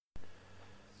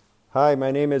Hi,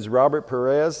 my name is Robert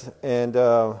Perez, and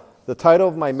the title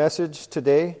of my message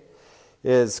today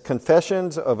is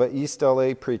Confessions of an East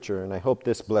LA Preacher, and I hope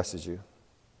this blesses you.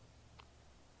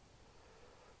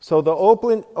 So the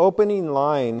opening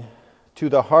line to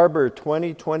the Harbor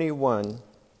 2021,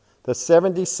 the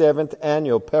 77th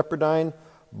Annual Pepperdine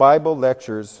Bible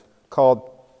Lectures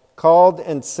Called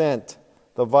and Sent,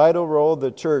 the Vital Role of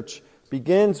the Church,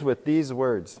 begins with these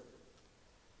words.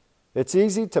 It's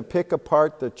easy to pick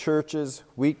apart the church's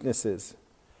weaknesses.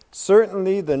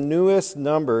 Certainly the newest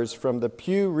numbers from the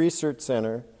Pew Research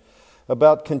Center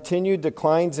about continued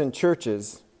declines in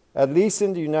churches, at least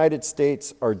in the United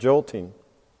States, are jolting.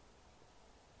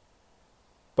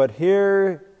 But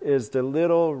here is the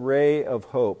little ray of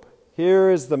hope. Here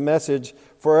is the message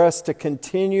for us to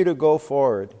continue to go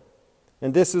forward.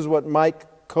 And this is what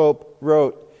Mike Cope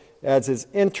wrote as his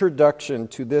introduction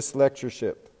to this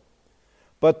lectureship.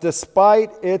 But despite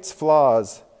its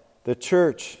flaws, the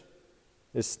church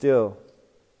is still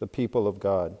the people of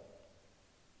God.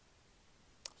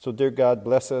 So dear God,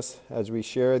 bless us as we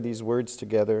share these words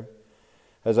together,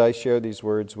 as I share these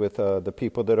words with the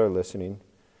people that are listening.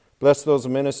 Bless those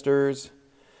ministers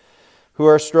who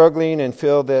are struggling and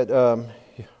feel that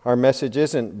our message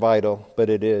isn't vital,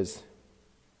 but it is.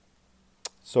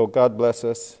 So God bless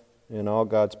us, and all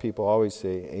God's people always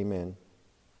say amen.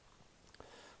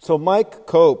 So Mike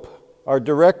Cope, our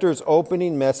director's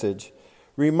opening message,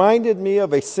 reminded me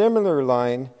of a similar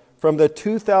line from the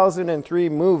 2003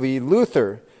 movie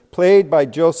Luther, played by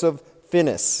Joseph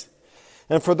Fiennes.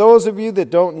 And for those of you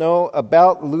that don't know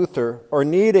about Luther or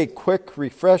need a quick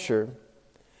refresher,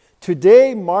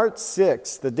 today, March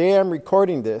 6th, the day I'm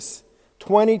recording this,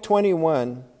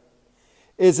 2021,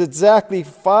 is exactly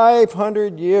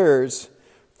 500 years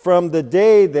from the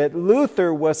day that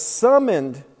Luther was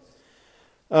summoned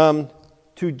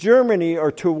to Germany or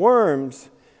to Worms,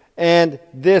 and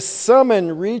this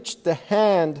summon reached the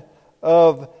hand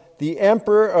of the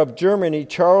Emperor of Germany,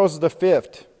 Charles V.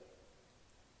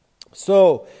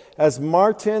 So, as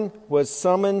Martin was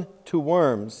summoned to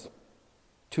Worms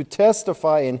to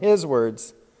testify in his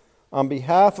words on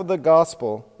behalf of the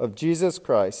gospel of Jesus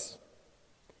Christ,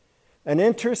 an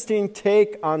interesting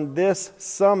take on this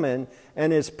summon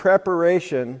and his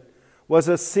preparation was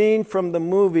a scene from the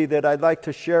movie that I'd like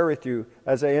to share with you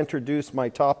as I introduce my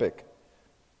topic.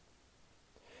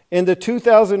 In the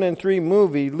 2003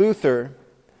 movie, Luther,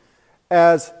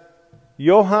 as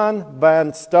Johann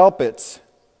von Staupitz,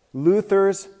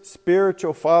 Luther's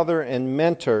spiritual father and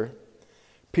mentor,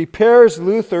 prepares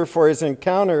Luther for his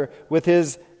encounter with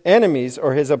his enemies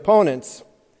or his opponents,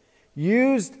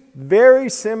 used very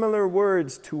similar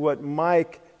words to what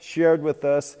Mike shared with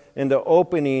us in the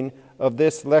opening of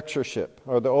this lectureship,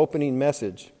 or the opening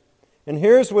message. And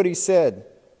here's what he said.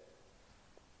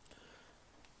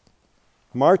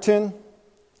 Martin,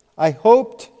 I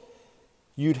hoped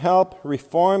you'd help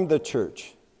reform the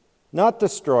church, not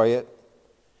destroy it.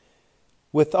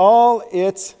 With all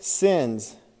its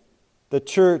sins, the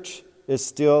church is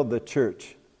still the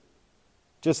church.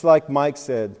 Just like Mike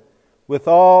said, with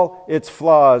all its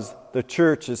flaws, the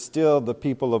church is still the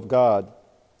people of God.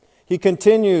 He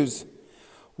continues,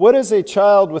 what is a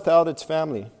child without its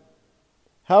family?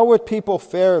 How would people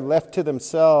fare left to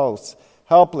themselves,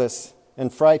 helpless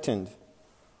and frightened?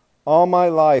 All my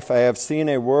life I have seen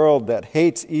a world that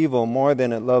hates evil more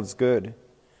than it loves good.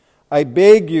 I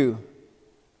beg you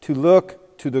to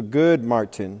look to the good,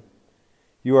 Martin.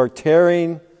 You are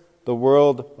tearing the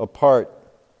world apart.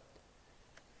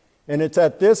 And it's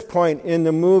at this point in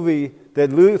the movie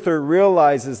that Luther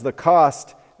realizes the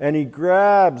cost, and he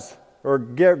grabs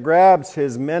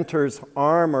his mentor's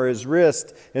arm or his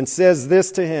wrist and says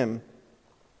this to him.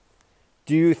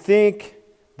 Do you think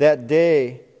that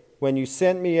day when you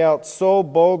sent me out so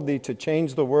boldly to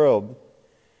change the world,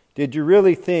 did you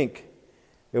really think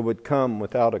it would come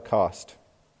without a cost?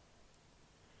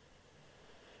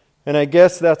 And I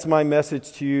guess that's my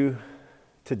message to you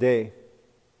today.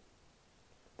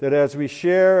 That as we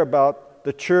share about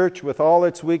the church with all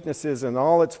its weaknesses and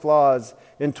all its flaws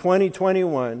in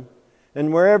 2021,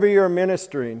 and wherever you're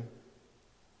ministering,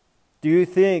 do you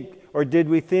think, or did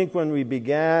we think when we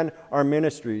began our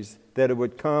ministries, that it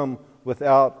would come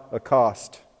without a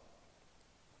cost?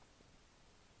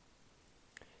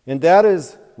 And that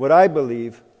is what I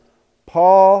believe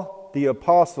Paul the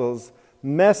Apostle's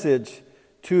message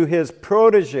to his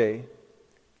protege,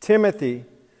 Timothy,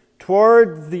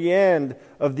 toward the end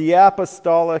of the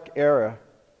apostolic era,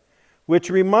 which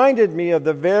reminded me of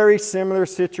the very similar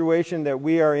situation that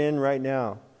we are in right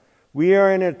now. We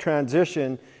are in a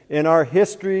transition in our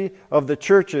history of the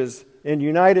churches in the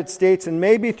United States and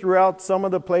maybe throughout some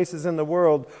of the places in the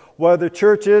world where the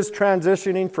church is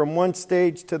transitioning from one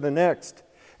stage to the next.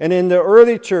 And in the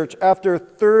early church, after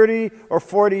 30 or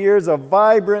 40 years of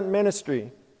vibrant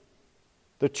ministry,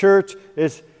 the church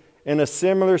is in a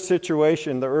similar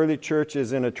situation. The early church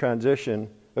is in a transitioning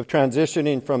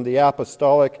from the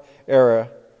apostolic era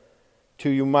to,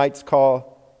 you might call,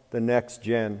 the next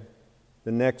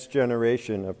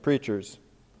generation of preachers.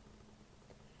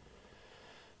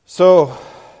 So,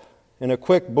 in a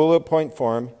quick bullet point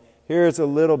form, here's a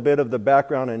little bit of the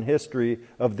background and history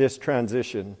of this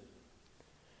transition.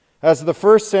 As the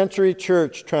first century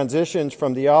church transitions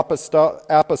from the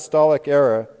apostolic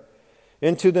era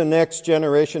into the next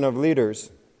generation of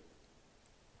leaders,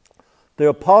 the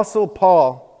Apostle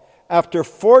Paul, after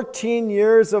 14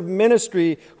 years of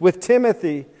ministry with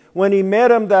Timothy, when he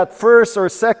met him that first or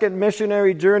second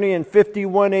missionary journey in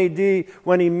 51 AD,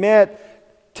 when he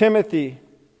met Timothy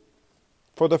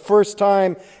for the first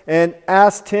time and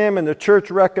asked him, and the church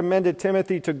recommended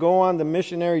Timothy to go on the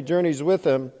missionary journeys with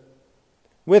him.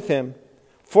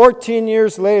 14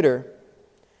 years later,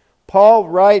 Paul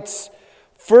writes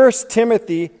 1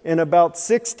 Timothy in about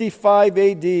 65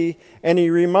 AD, and he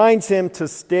reminds him to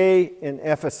stay in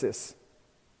Ephesus.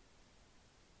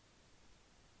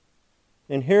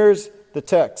 And here's the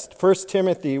text. 1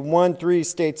 Timothy 1:3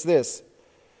 states this: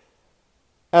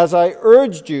 "As I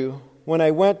urged you when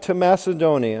I went to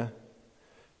Macedonia,"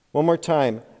 one more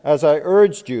time, "as I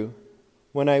urged you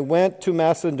when I went to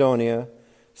Macedonia,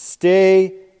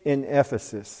 stay in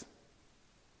Ephesus."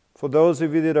 For those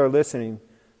of you that are listening,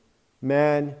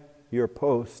 man your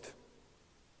post.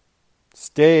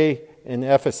 Stay in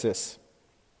Ephesus,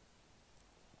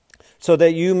 so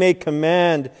that you may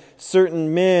command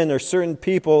certain men or certain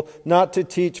people not to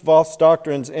teach false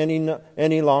doctrines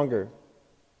any longer.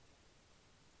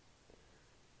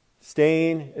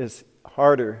 Staying is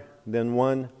harder than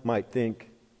one might think.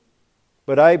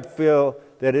 But I feel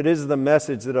that it is the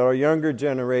message that our younger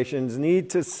generations need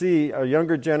to see, our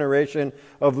younger generation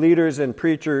of leaders and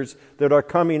preachers that are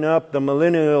coming up, the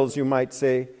millennials you might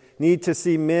say, need to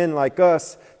see men like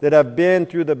us that have been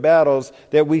through the battles,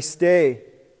 that we stay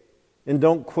and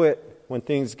don't quit when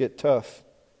things get tough.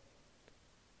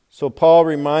 So Paul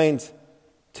reminds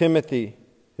Timothy,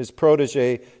 his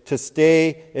protege, to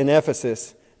stay in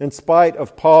Ephesus in spite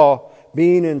of Paul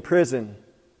being in prison.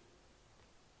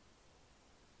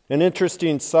 An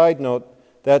interesting side note,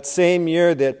 that same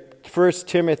year that 1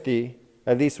 Timothy,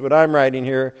 at least what I'm writing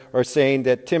here, are saying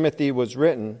that Timothy was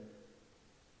written,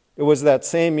 it was that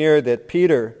same year that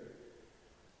Peter,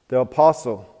 the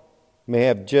apostle, may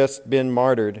have just been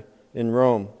martyred in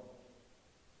Rome.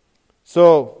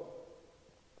 So,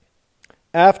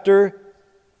 after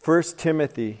 1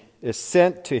 Timothy is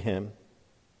sent to him,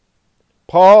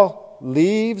 Paul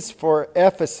leaves for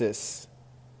Ephesus,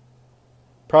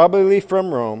 probably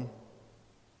from Rome,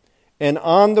 and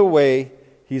on the way,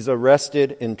 he's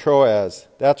arrested in Troas.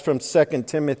 That's from 2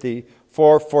 Timothy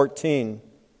 4:14.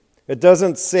 It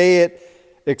doesn't say it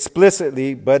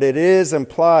explicitly, but it is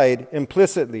implied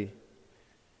implicitly.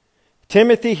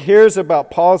 Timothy hears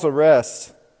about Paul's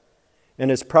arrest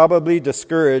and is probably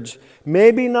discouraged.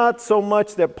 Maybe not so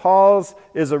much that Paul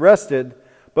is arrested,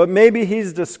 but maybe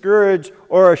he's discouraged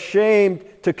or ashamed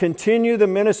to continue the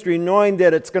ministry, knowing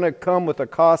that it's going to come with a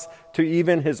cost to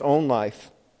even his own life.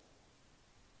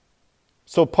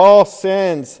 So Paul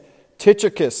sends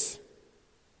Tychicus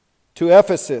to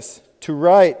Ephesus to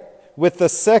write with the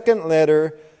second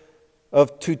letter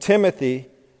to Timothy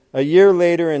a year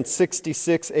later in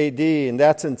 66 AD, and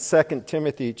that's in 2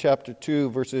 Timothy chapter 2,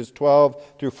 verses 12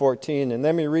 through 14. And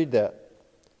let me read that.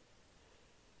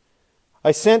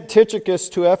 "I sent Tychicus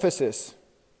to Ephesus.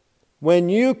 When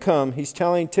you come," he's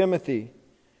telling Timothy,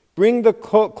 "bring the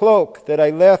cloak that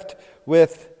I left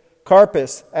with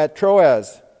Carpus at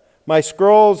Troas, my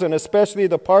scrolls and especially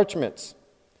the parchments."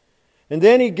 And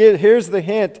then here's the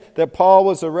hint that Paul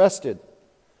was arrested.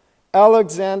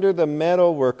 "Alexander the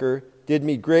metal worker did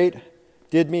me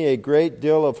a great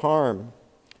deal of harm,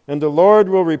 and the Lord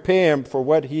will repay him for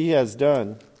what he has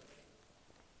done."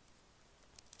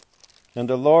 And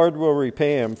the Lord will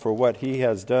repay him for what he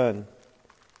has done.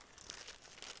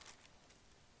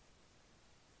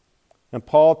 And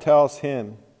Paul tells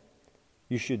him,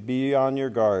 you should be on your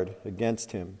guard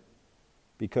against him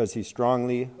because he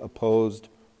strongly opposed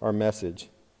our message.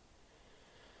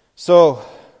 So,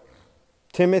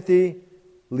 Timothy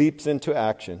leaps into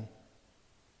action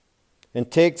and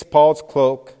takes Paul's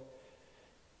cloak.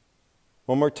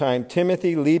 One more time.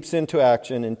 Timothy leaps into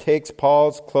action and takes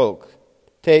Paul's cloak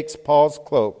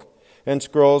and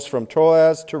scrolls from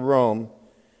Troas to Rome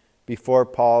before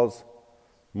Paul's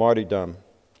martyrdom.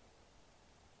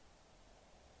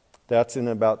 That's in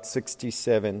about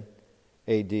 67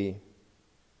 AD.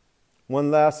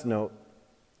 One last note.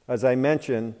 As I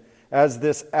mentioned, as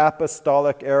this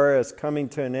apostolic era is coming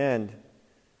to an end,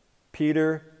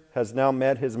 Peter has now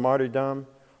met his martyrdom.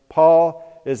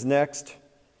 Paul is next.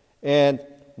 And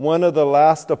one of the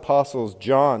last apostles,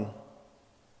 John,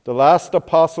 the last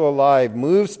apostle alive,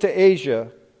 moves to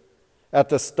Asia at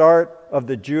the start of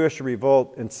the Jewish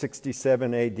revolt in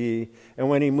 67 AD. And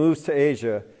when he moves to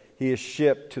Asia, he is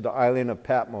shipped to the island of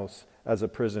Patmos as a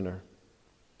prisoner.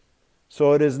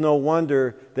 So it is no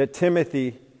wonder that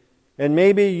Timothy, and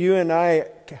maybe you and I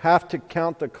have to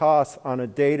count the costs on a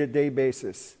day-to-day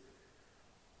basis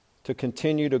to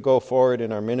continue to go forward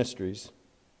in our ministries.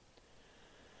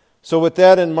 So with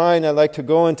that in mind, I'd like to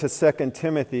go into 2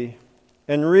 Timothy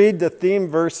and read the theme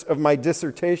verse of my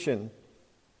dissertation,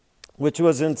 which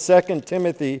was in 2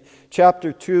 Timothy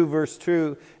chapter 2, verse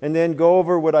 2, and then go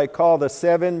over what I call the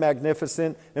 7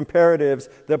 magnificent imperatives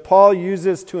that Paul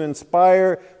uses to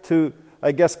inspire, to,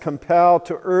 compel,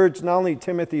 to urge not only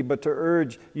Timothy, but to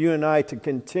urge you and I to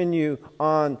continue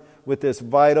on with this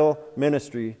vital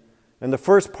ministry. And the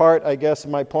first part,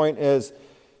 my point is,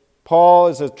 Paul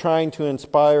is trying to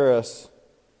inspire us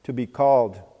to be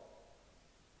called,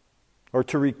 or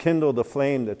to rekindle the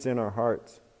flame that's in our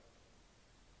hearts.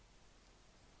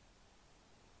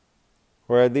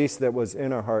 Or at least that was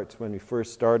in our hearts when we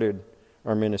first started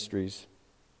our ministries.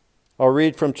 I'll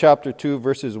read from chapter 2,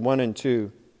 verses 1 and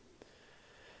 2.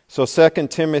 So 2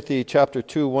 Timothy chapter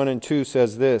 2, 1 and 2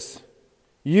 says this,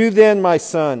 "You then, my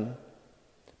son,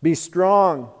 be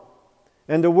strong."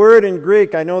 And the word in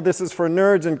Greek, I know this is for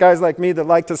nerds and guys like me that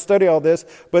like to study all this,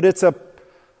 but it's a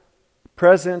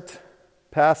present,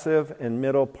 passive, and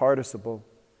middle participle.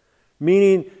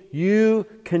 Meaning you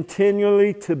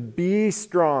continually to be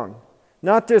strong.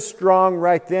 Not just strong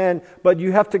right then, but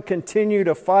you have to continue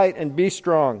to fight and be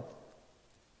strong.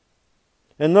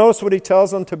 And notice what he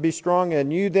tells them to be strong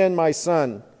in. "You then, my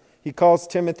son," he calls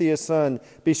Timothy a son,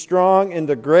 "be strong in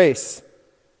the grace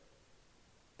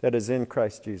that is in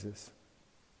Christ Jesus."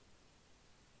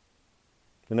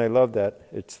 And I love that.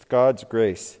 It's God's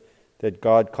grace that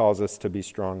God calls us to be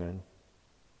strong in.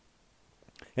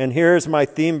 And here's my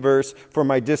theme verse for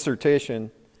my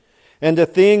dissertation. "And the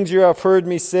things you have heard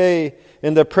me say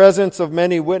in the presence of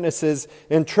many witnesses,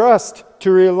 entrust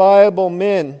to reliable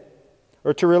men,"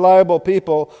 or to reliable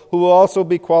people, "who will also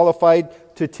be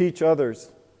qualified to teach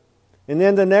others." And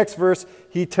then the next verse,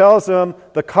 he tells them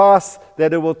the cost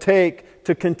that it will take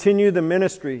to continue the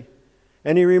ministry.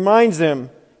 And he reminds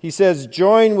them, he says,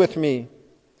 "Join with me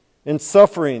in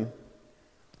suffering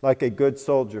like a good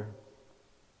soldier,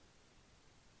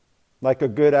 like a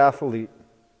good athlete,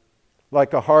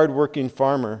 like a hard-working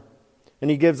farmer." And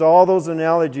he gives all those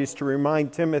analogies to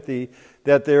remind Timothy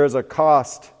that there is a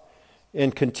cost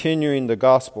in continuing the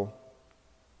gospel.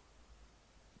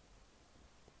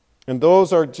 And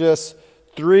those are just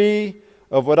 3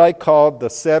 of what I called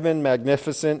the 7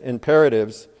 magnificent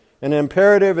imperatives. An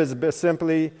imperative is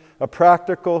simply a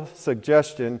practical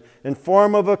suggestion in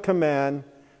form of a command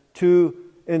to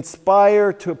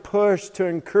inspire, to push, to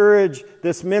encourage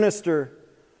this minister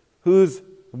whose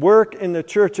work in the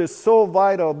church is so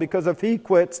vital, because if he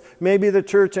quits, maybe the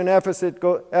church in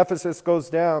Ephesus goes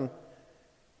down.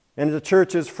 And the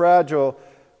church is fragile.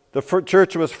 The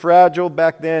church was fragile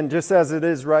back then, just as it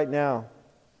is right now.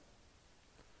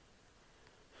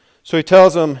 So he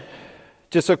tells them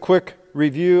just a quick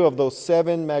review of those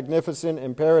 7 magnificent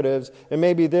imperatives, and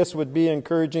maybe this would be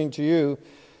encouraging to you.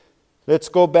 Let's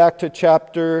go back to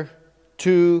chapter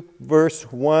 2, verse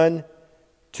 1,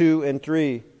 2, and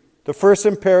 3. The first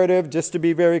imperative, just to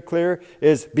be very clear,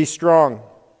 is be strong.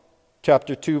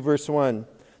 Chapter 2, verse 1.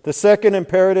 The second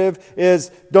imperative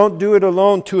is don't do it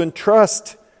alone, to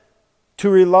entrust to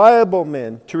reliable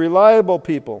men, to reliable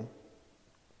people,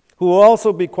 who will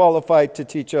also be qualified to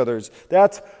teach others.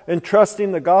 That's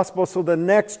entrusting the gospel so the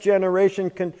next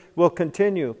generation will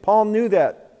continue. Paul knew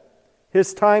that.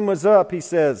 His time was up, he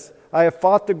says. "I have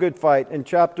fought the good fight." In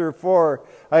chapter 4,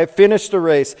 "I have finished the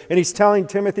race." And he's telling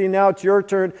Timothy, now it's your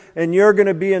turn, and you're going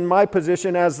to be in my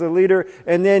position as the leader.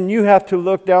 And then you have to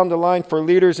look down the line for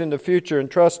leaders in the future and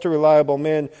trust to reliable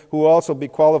men who will also be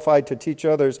qualified to teach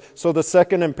others. So the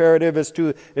second imperative is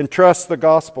to entrust the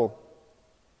gospel.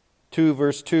 2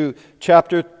 verse 2.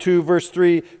 Chapter 2 verse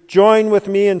 3, "Join with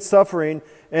me in suffering."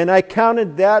 And I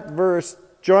counted that verse,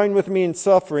 "join with me in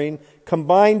suffering,"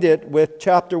 combined it with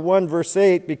chapter 1 verse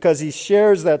 8, because he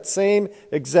shares that same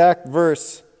exact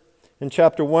verse in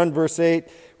chapter 1, verse 8,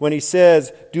 when he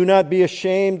says, "Do not be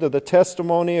ashamed of the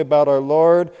testimony about our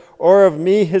Lord, or of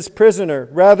me, his prisoner.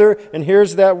 Rather," and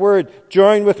here's that word,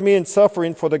 "join with me in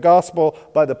suffering for the gospel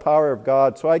by the power of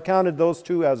God." So I counted those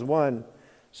two as one.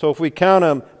 So if we count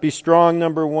them, be strong,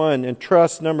 number 1, and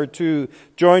trust, number 2.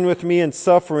 Join with me in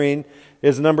suffering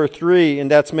is number 3,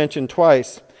 and that's mentioned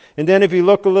twice. And then if you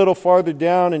look a little farther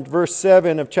down in verse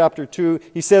 7 of chapter 2,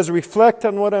 he says, reflect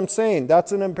on what I'm saying.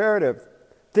 That's an imperative.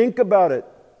 Think about it.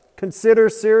 Consider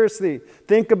seriously.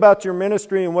 Think about your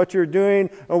ministry and what you're doing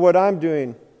or what I'm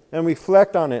doing, and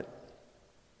reflect on it.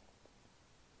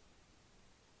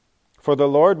 For the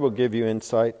Lord will give you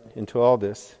insight into all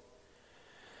this.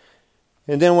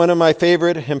 And then one of my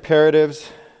favorite imperatives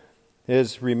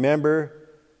is remember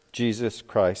Jesus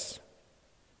Christ,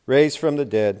 raised from the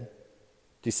dead,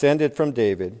 descended from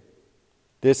David.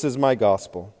 This is my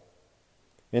gospel.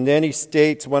 And then he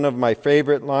states one of my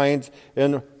favorite lines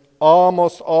in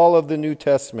almost all of the New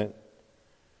Testament.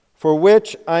 For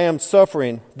which I am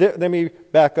suffering. Let me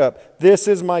back up. This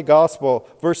is my gospel.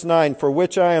 Verse 9. For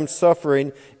which I am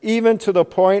suffering, even to the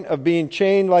point of being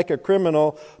chained like a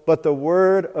criminal, but the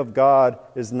word of God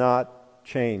is not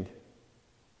chained.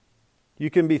 You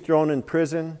can be thrown in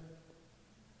prison.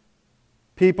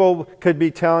 People could be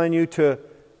telling you to,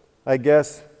 I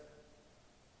guess,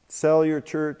 sell your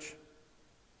church,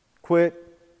 quit.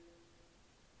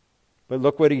 But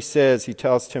look what he says. He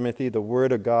tells Timothy, the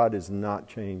word of God is not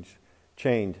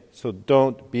chained. So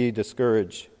don't be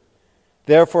discouraged.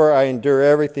 Therefore, I endure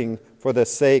everything for the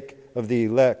sake of the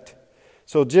elect.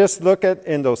 So just look at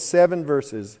in those 7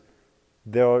 verses,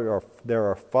 there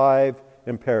are 5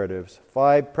 imperatives,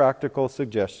 5 practical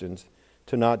suggestions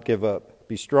to not give up.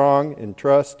 Be strong and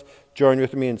trust. Join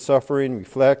with me in suffering,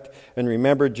 reflect, and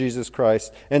remember Jesus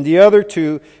Christ. And the other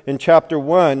 2 in chapter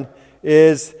 1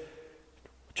 is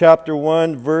chapter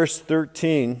 1, verse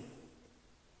 13.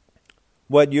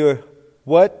 What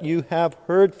you have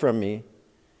heard from me,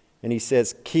 and he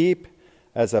says, keep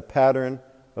as a pattern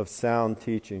of sound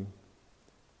teaching.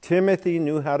 Timothy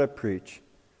knew how to preach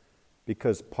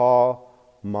because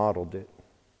Paul modeled it.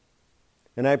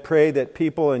 And I pray that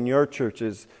people in your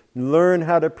churches learn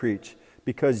how to preach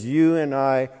because you and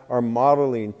I are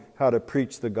modeling how to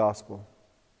preach the gospel.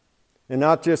 And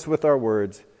not just with our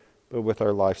words, but with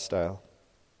our lifestyle.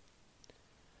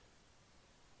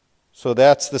 So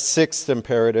that's the 6th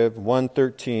imperative,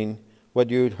 1:13. What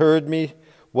you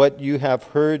have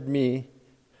heard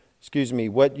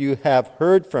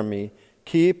from me,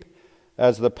 keep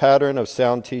as the pattern of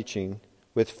sound teaching,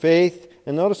 with faith,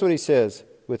 and notice what he says,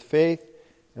 with faith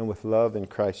and with love in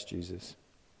Christ Jesus.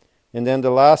 And then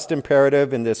the last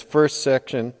imperative in this first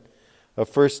section of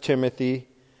 1 Timothy,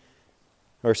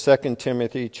 or 2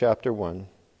 Timothy chapter 1,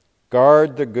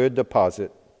 guard the good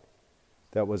deposit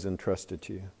that was entrusted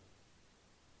to you.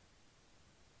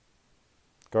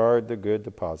 Guard the good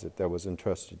deposit that was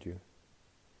entrusted to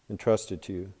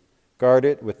you. Guard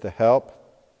it with the help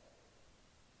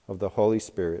of the Holy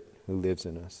Spirit who lives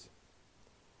in us.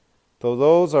 So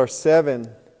those are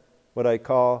 7, what I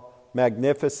call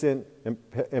magnificent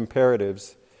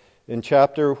imperatives in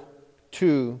chapter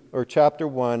 2 or chapter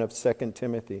 1 of 2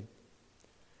 Timothy.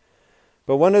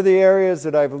 But one of the areas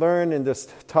that I've learned in this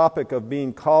topic of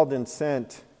being called and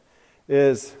sent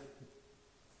is,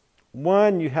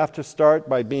 1, you have to start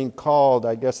by being called.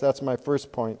 I guess that's my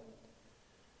first point.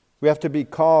 We have to be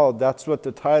called. That's what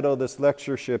the title of this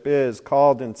lectureship is,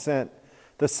 called and sent.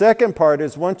 The second part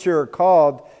is once you're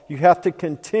called, you have to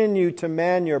continue to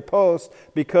man your post,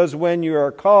 because when you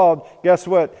are called, guess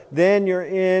what? Then you're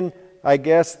in, I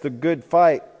guess, the good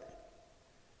fight.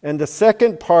 And the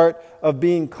second part of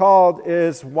being called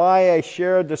is why I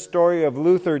shared the story of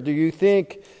Luther. Do you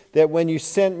think that when you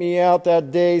sent me out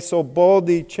that day so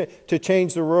boldly to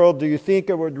change the world, do you think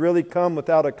it would really come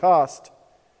without a cost?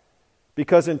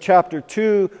 Because in chapter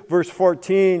 2, verse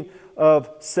 14 of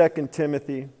 2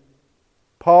 Timothy,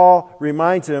 Paul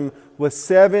reminds him with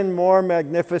 7 more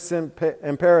magnificent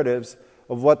imperatives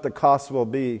of what the cost will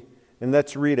be. And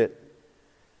let's read it.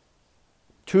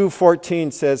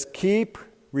 2:14 says, keep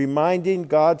reminding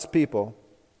God's people.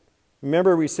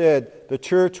 Remember we said the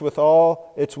church with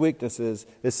all its weaknesses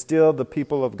is still the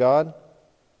people of God?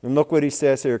 And look what he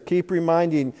says here. Keep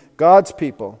reminding God's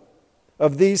people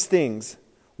of these things.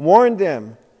 Warn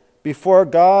them before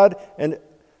God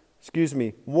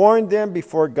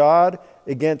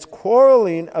against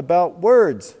quarreling about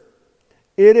words.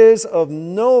 It is of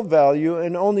no value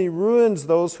and only ruins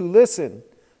those who listen.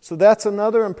 So that's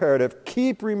another imperative.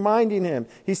 Keep reminding him.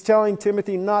 He's telling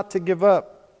Timothy not to give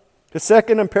up. The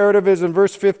second imperative is in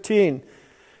verse 15.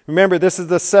 Remember, this is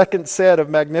the second set of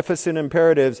magnificent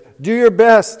imperatives. Do your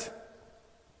best.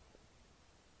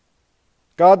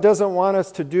 God doesn't want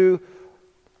us to do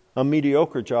a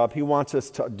mediocre job. He wants us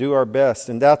to do our best.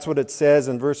 And that's what it says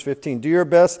in verse 15. Do your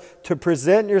best to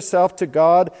present yourself to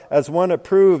God as one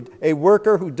approved, a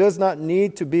worker who does not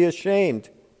need to be ashamed.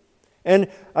 And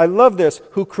I love this,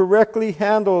 who correctly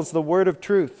handles the word of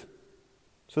truth.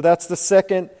 So that's the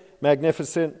second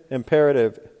magnificent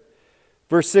imperative.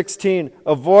 Verse 16,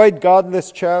 avoid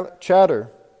godless chatter,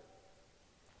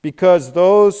 because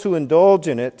those who indulge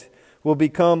in it will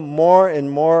become more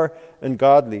and more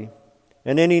ungodly.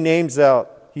 And then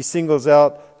he singles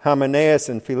out Hymenaeus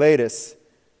and Philetus,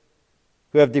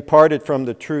 who have departed from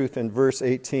the truth in verse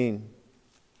 18.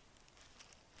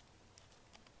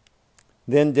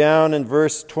 Then down in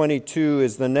verse 22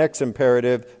 is the next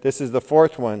imperative. This is the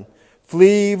fourth one.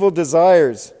 Flee evil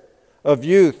desires of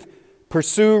youth.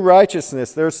 Pursue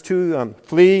righteousness. There's two,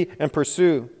 flee and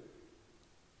pursue.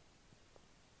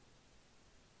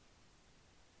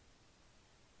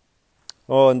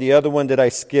 Oh, and the other one that I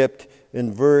skipped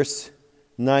in verse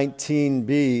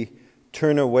 19b,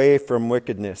 turn away from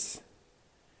wickedness.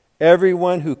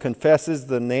 Everyone who confesses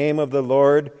the name of the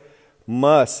Lord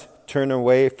must turn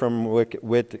away from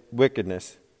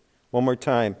wickedness. One more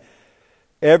time.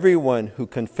 Everyone who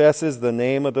confesses the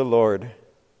name of the Lord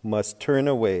must turn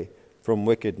away from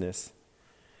wickedness.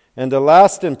 And the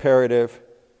last imperative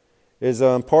is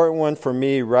an important one for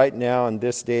me right now on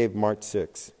this day of March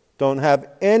 6th. Don't have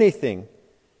anything.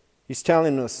 He's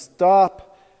telling us,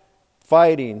 stop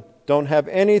fighting. Don't have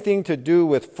anything to do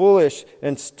with foolish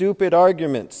and stupid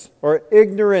arguments or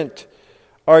ignorant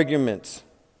arguments.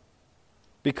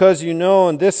 Because you know,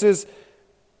 and this is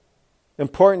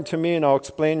important to me, and I'll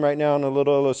explain right now in a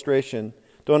little illustration.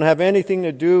 Don't have anything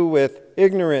to do with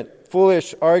ignorant,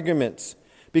 foolish arguments,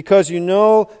 because you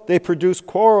know they produce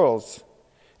quarrels.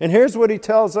 And here's what he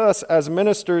tells us as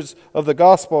ministers of the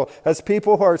gospel, as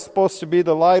people who are supposed to be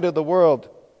the light of the world.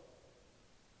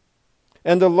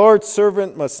 And the Lord's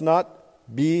servant must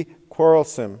not be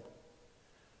quarrelsome,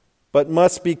 but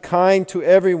must be kind to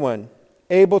everyone,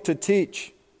 able to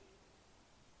teach.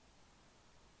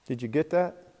 Did you get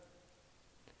that?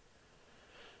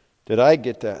 Did I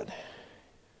get that?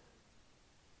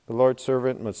 The Lord's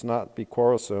servant must not be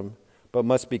quarrelsome, but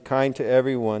must be kind to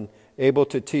everyone, able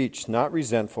to teach, not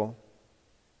resentful.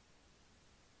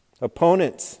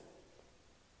 Opponents,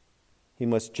 he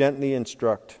must gently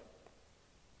instruct.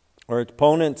 Or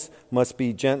opponents must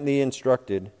be gently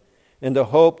instructed in the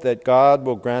hope that God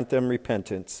will grant them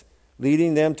repentance,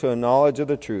 leading them to a knowledge of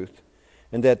the truth,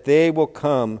 and that they will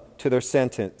come to their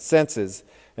senses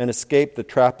and escape the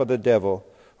trap of the devil,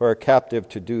 who are captive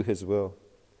to do his will.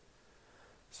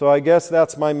 So I guess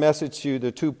that's my message to you.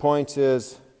 The 2 points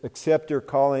is, accept your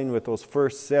calling with those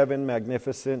first 7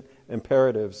 magnificent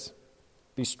imperatives.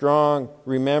 Be strong,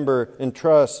 remember,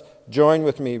 entrust, join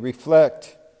with me,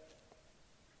 reflect,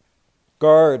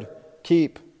 guard,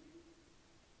 keep.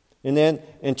 And then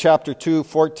in chapter 2,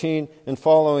 14 and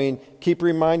following, keep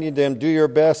reminding them, do your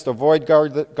best, avoid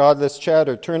godless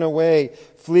chatter, turn away,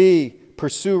 flee,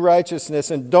 pursue righteousness,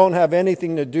 and don't have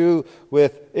anything to do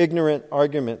with ignorant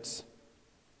arguments.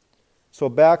 So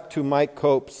back to Mike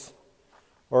Cope's,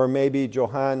 or maybe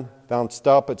Johann von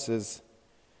Staupitz's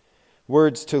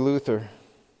words to Luther.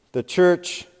 The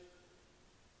church,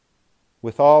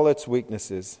 with all its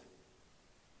weaknesses,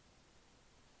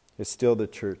 is still the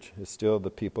church, is still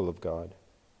the people of God.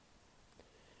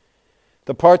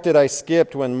 The part that I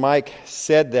skipped when Mike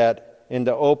said that in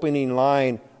the opening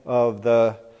line of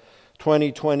the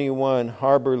 2021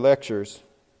 Harbor Lectures,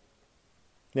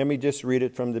 let me just read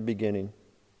it from the beginning.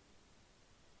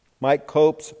 Mike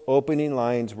Cope's opening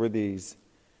lines were these.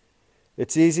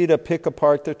 It's easy to pick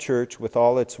apart the church with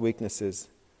all its weaknesses,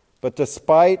 but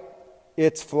despite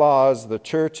its flaws, the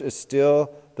church is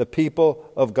still the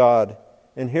people of God.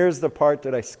 And here's the part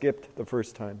that I skipped the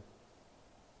first time,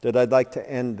 that I'd like to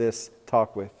end this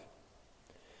talk with.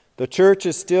 The church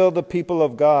is still the people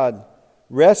of God,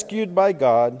 rescued by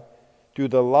God through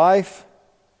the life,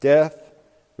 death,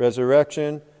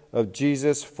 resurrection of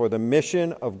Jesus for the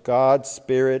mission of God's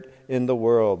Spirit in the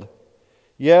world.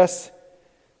 Yes,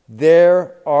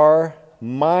 there are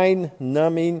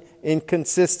mind-numbing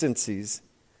inconsistencies,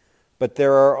 but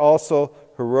there are also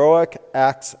heroic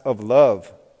acts of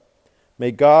love.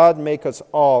 May God make us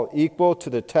all equal to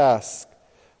the task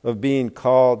of being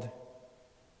called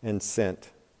and sent.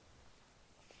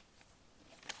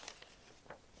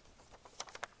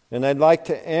 And I'd like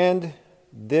to end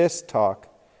this talk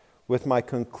with my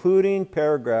concluding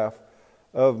paragraph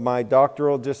of my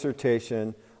doctoral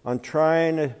dissertation on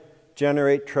trying to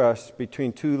generate trust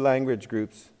between two language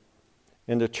groups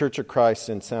in the Church of Christ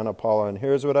in Santa Paula. And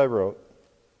here's what I wrote.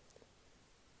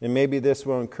 And maybe this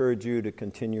will encourage you to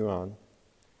continue on.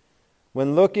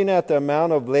 When looking at the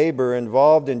amount of labor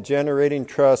involved in generating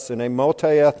trust in a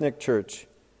multi-ethnic church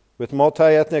with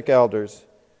multi-ethnic elders,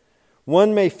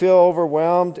 one may feel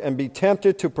overwhelmed and be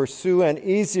tempted to pursue an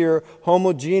easier,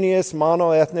 homogeneous,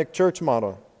 mono-ethnic church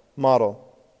model.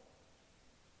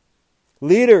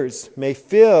 Leaders may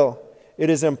feel it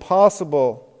is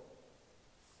impossible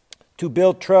to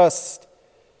build trust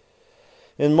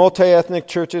in multi-ethnic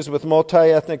churches with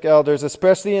multi-ethnic elders,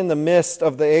 especially in the midst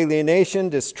of the alienation,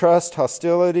 distrust,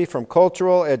 hostility from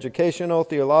cultural, educational,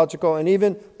 theological, and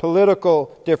even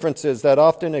political differences that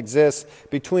often exist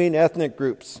between ethnic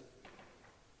groups,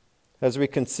 as we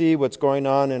can see what's going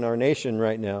on in our nation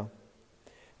right now.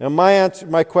 And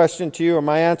my question to you, or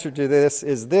my answer to this,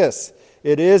 is this.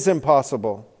 It is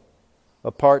impossible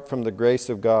apart from the grace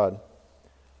of God.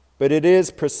 But it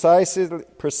is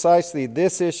precisely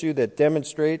this issue that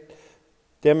demonstrates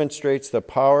the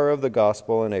power of the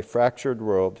gospel in a fractured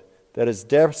world that is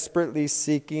desperately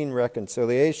seeking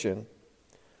reconciliation.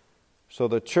 So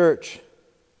the church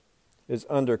is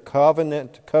under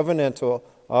covenantal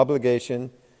obligation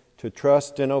to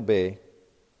trust and obey.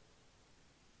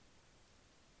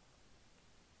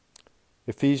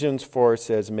 Ephesians 4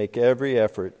 says, make every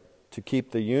effort to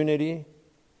keep the unity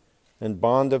and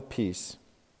bond of peace,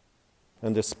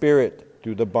 and the Spirit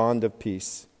through the bond of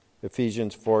peace.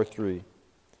 Ephesians 4:3.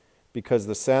 Because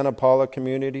the Santa Paula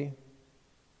community,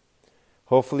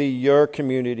 hopefully your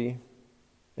community,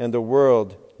 and the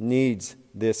world needs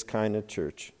this kind of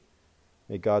church.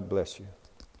 May God bless you.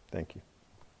 Thank you.